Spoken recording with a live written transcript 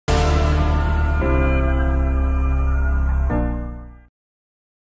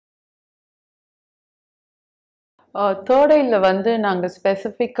Third ஐல வந்து நாங்க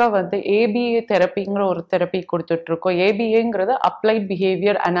ஸ்பெசிஃபிக்கா வந்து ஏபிஏ தெரப்பிங்கிற ஒரு தெரப்பி கொடுத்துட்டு இருக்கோம். ஏபிஏங்கிறது அப்ளைட்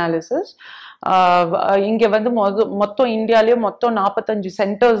பிஹேவியர் அனாலிசிஸ். இங்க வந்து மொத்தம் இந்தியாலேயே மொத்தம் 45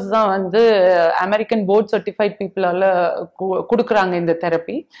 சென்டர்ஸ் தான் வந்து அமெரிக்கன் போர்ட் சர்டிஃபைட் பீப்புளால கொடுக்குறாங்க இந்த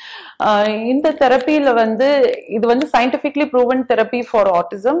தெரப்பி. இந்த தெரப்பியில வந்து இது வந்து scientifically proven therapy for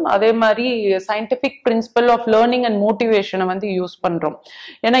autism. அதே மாதிரி scientific principal of learning and மோட்டிவேஷனை வந்து யூஸ் பண்றோம்.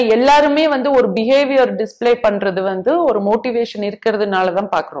 ஏன்னா எல்லாருமே வந்து ஒரு பிஹேவியர் டிஸ்பிளே பண்றது வந்து ஒரு மோட்டிவேஷன் இருக்கிறதுனால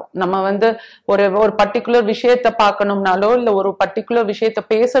தான் பாக்குறோம். நம்ம வந்து ஒரு பர்டிகுலர் விஷயத்த பார்க்கணும்னாலோ இல்ல ஒரு பர்டிகுலர் விஷயத்த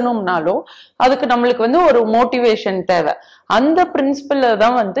பேசணும்னாலோ அதுக்கு நம்மளுக்கு வந்து ஒரு மோட்டிவேஷன் தேவை. அந்த பிரின்சிபல்ல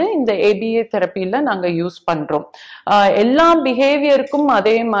தான் வந்து இந்த ஏபிஏ தெரப்பியில நாங்க யூஸ் பண்றோம். எல்லா பிஹேவியருக்கும்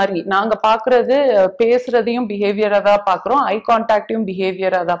அதே மாதிரி நாங்க பாக்குறது பேசுறதையும் பிஹேவியரா தான் பாக்குறோம், ஐ கான்டாக்டையும்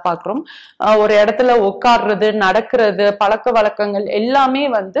பிஹேவியரா தான் பாக்குறோம். ஒரு இடத்துல உட்கார்றது, நடக்கிறது, பழக்க வழக்கங்கள் எல்லாமே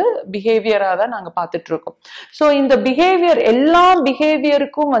வந்து பிஹேவியரா தான் நாங்க பார்த்துட்டு இருக்கோம். சோ இந்த பிஹேவியர் எல்லா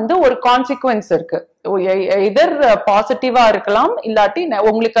பிஹேவியருக்கும் வந்து ஒரு கான்சிக்வன்ஸ் இருக்கு. இதர் பாசிட்டிவா இருக்கலாம், இல்லாட்டி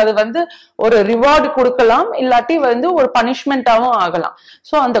உங்களுக்கு அது வந்து ஒரு ரிவார்டு கொடுக்கலாம், இல்லாட்டி வந்து ஒரு பனிஷ்மெண்டாவும் ஆகலாம்.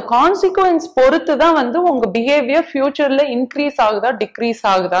 சோ அந்த கான்சிக்வன்ஸ் பொறுத்து தான் வந்து உங்க பிஹேவியர் ஃபியூச்சர்ல இன்க்ரீஸ் ஆகுதா டிக்ரீஸ்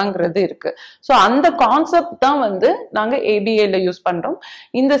ஆகுதாங்கிறது இருக்கு. சோ அந்த கான்செப்ட் தான் வந்து நாங்க ஏபிஏல யூஸ் பண்றோம்.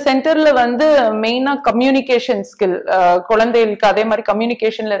 இந்த சென்டர்ல வந்து மெயினா கம்யூனிகேஷன் ஸ்கில் குழந்தைகளுக்கு, அதே மாதிரி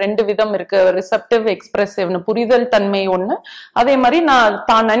கம்யூனிகேஷன்ல 2 விதம் இருக்கு, ரிசப்டிவ் எக்ஸ்பிரசிவ்னு, புரிதல் தன்மை ஒண்ணு, அதே மாதிரி நான்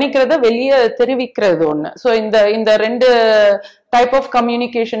தான் நினைக்கிறத வெளியே தெரிவிக்கிறது ஒண்ணு. சோ இந்த 2 டைப் ஆஃப்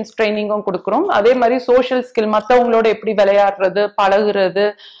கம்யூனிகேஷன்ஸ் ட்ரைனிங்கும் கொடுக்குறோம். அதே மாதிரி சோஷியல் ஸ்கில், மற்றவங்களோட எப்படி விளையாடுறது, பழகுறது,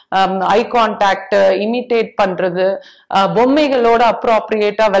 ஐ கான்டாக்ட், இமிட்டேட் பண்றது, பொம்மைகளோட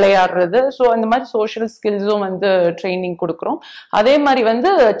அப்ராப்ரியேட்டா விளையாடுறது. ஸோ இந்த மாதிரி சோஷியல் ஸ்கில்ஸும் வந்து ட்ரைனிங் கொடுக்குறோம். அதே மாதிரி வந்து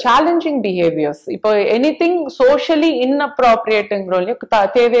சேலஞ்சிங் பிஹேவியர்ஸ், இப்போ எனிதிங் சோஷியலி இன்அப்ராப்ரியேட்டுங்கிறோம் இல்லையா,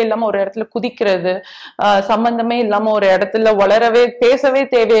 தேவையில்லாம ஒரு இடத்துல குதிக்கிறது, சம்பந்தமே இல்லாம ஒரு இடத்துல பேசவே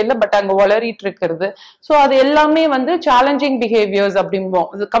தேவையில்லை, பட் அங்க வளரிட்டு இருக்கிறது. ஸோ அது எல்லாமே வந்து சேலஞ்சிங் பிஹேவியர்ஸ் அப்படிம்போம்.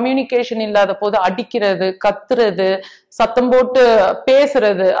 கம்யூனிகேஷன் இல்லாத போது அடிக்கிறது, கத்துறது, சத்தம் போட்டு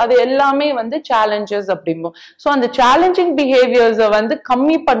பேசுறது, அது எல்லாமே வந்து சேலஞ்சஸ் அப்படிம்போம். ஸோ அந்த சேலஞ்சிங் பிஹேவியர்ஸை வந்து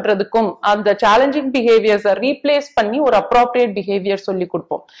கம்மி பண்றதுக்கும் அந்த சேலஞ்சிங் பிஹேவியர்ஸை ரீப்ளேஸ் பண்ணி ஒரு அப்ராப்ரியேட் பிஹேவியர் சொல்லி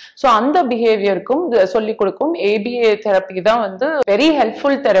கொடுப்போம். ஸோ அந்த பிஹேவியருக்கும் சொல்லி கொடுக்கும் ஏபிஏ தெரப்பி தான் வந்து வெரி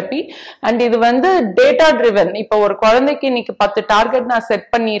ஹெல்ப்ஃபுல் தெரப்பி. அண்ட் இது வந்து டேட்டா ட்ரிவன். இப்போ ஒரு குழந்தைக்கு இன்னைக்கு 10 டார்கெட் நான் செட்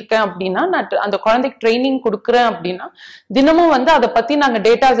பண்ணியிருக்கேன் அப்படின்னா, நான் அந்த குழந்தைக்கு ட்ரைனிங் கொடுக்குறேன் அப்படின்னா தினமும் வந்து அதை பத்தி நாங்க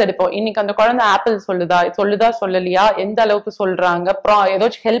டேட்டாஸ் எடுப்போம். இன்னைக்கு அந்த குழந்தை ஆப்பிள் சொல்லுதா சொல்லலையா, எந்த அளவுக்கு சொல்றாங்க,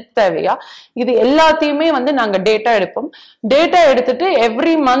 ஏதாச்சும் ஹெல்ப் தேவையா, இது எல்லாத்தையுமே வந்து நாங்க டேட்டா எடுப்போம். டேட்டா எடுத்துட்டு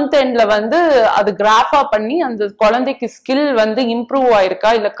எவ்ரி மந்த் எண்ட்ல வந்து அது கிராஃபா பண்ணி அந்த குழந்தைக்கு ஸ்கில் வந்து இம்ப்ரூவ்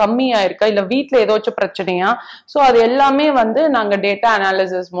ஆயிருக்கா இல்ல கம்மி ஆயிருக்கா, இல்ல வீட்டுல ஏதாச்சும் பிரச்சனையா, சோ அது எல்லாமே வந்து நாங்க டேட்டா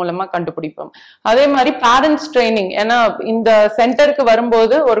அனாலிசிஸ் மூலமா கண்டுபிடிப்போம். அதே மாதிரி பேரண்ட்ஸ் ட்ரைனிங். ஏன்னா இந்த சென்டருக்கு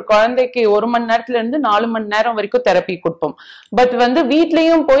வரும்போது ஒரு குழந்தைக்கு 1 மணி நேரத்துல இருந்து 4 மணி நேரம் வரைக்கும் தெரப்பி கொடுப்போம். பட் வந்து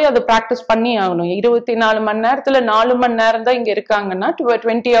வீட்லயும் போய் அதை பிராக்டிஸ் பண்ணி ஆகணும். 24 மணி நேரத்துல 4 மணி நேரம் தான் இங்க இருக்காங்கன்னா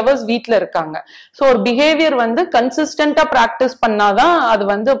 20 ஹவர்ஸ் வீட்ல இருக்காங்க. சோ ஒரு பிஹேவியர் வந்து கன்சிஸ்டன்டா பிராக்டிஸ் பண்ணாதான் அது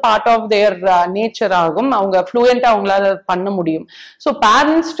வந்து பார்ட் ஆஃப் தேர் நேச்சர் ஆகும், அவங்க ஃப்ளூயண்டா அவங்களால பண்ண முடியும். சோ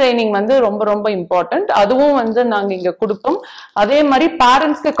பேரண்ட்ஸ் ட்ரைனிங் வந்து ரொம்ப ரொம்ப இம்பார்ட்டன்ட். அதுவும் வந்து நாங்க இங்க கொடுப்போம். அதே மாதிரி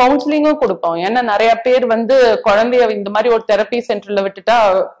பேரண்ட்ஸ்க்கு கவுன்சிலிங்கும் கொடுப்போம். ஏன்னா நிறைய பேர் வந்து குழந்தைய இந்த மாதிரி ஒரு தெரப்பி சென்டர்ல விட்டுட்டா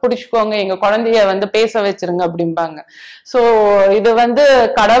புடிச்சுக்கோங்க, எங்க குழந்தைய வந்து பேச வச்சிருங்க அப்படிம்பாங்க. சோ இது வந்து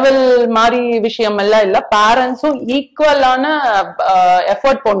கடவுள் மாதிரி விஷயம் எல்லாம் இல்ல, பேரண்ட்ஸும் ஈக்குவலான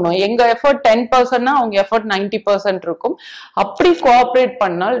எஃபர்ட் பண்ணணும். எங்க எஃபர்ட் 10%, அவங்க எஃபர்ட் 90% இருக்கும். அப்படி கோஆபரேட்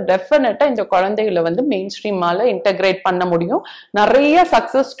பண்ணால் டெஃபினட்டா இந்த குழந்தைகளை வந்து மெயின் ஸ்ட்ரீமால இன்டகிரேட் பண்ண முடியும். நிறைய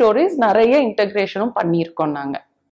சக்சஸ் ஸ்டோரிஸ், நிறைய இன்டகிரேஷனும் பண்ணியிருக்கோம் நாங்க.